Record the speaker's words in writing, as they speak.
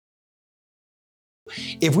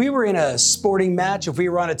If we were in a sporting match, if we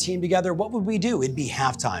were on a team together, what would we do? It'd be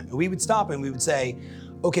halftime. And we would stop and we would say,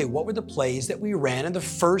 okay, what were the plays that we ran in the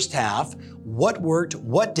first half? What worked?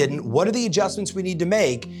 What didn't? What are the adjustments we need to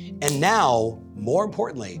make? And now, more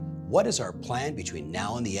importantly, what is our plan between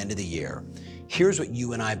now and the end of the year? Here's what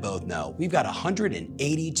you and I both know. We've got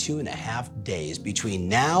 182 and a half days between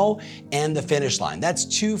now and the finish line. That's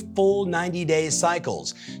 2 full 90-day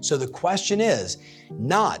cycles. So the question is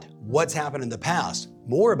not what's happened in the past,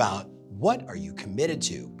 more about what are you committed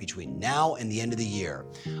to between now and the end of the year?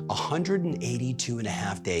 182 and a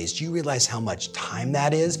half days. Do you realize how much time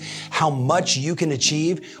that is? How much you can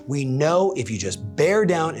achieve? We know if you just bear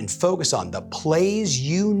down and focus on the plays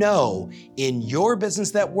you know in your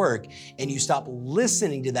business that work, and you stop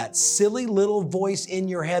listening to that silly little voice in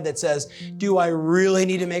your head that says, do I really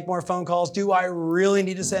need to make more phone calls? Do I really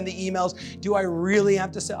need to send the emails? Do I really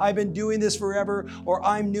have to say, I've been doing this forever, or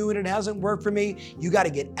I'm new and it hasn't worked for me? You got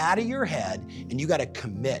to get out of your head and you got to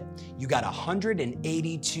commit. You got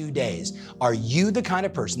 182 days. Are you the kind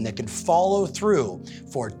of person that can follow through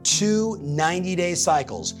for 2 90-day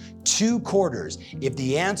cycles, 2 quarters? If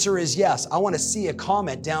the answer is yes, I want to see a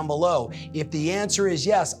comment down below. If the answer is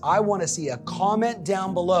yes, I want to see a comment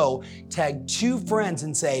down below. Tag 2 friends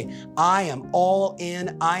and say, I am all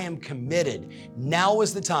in, I am committed. Now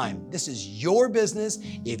is the time. This is your business.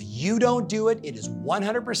 If you don't do it, it is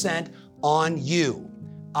 100% on you.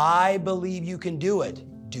 I believe you can do it.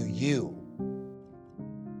 Do you?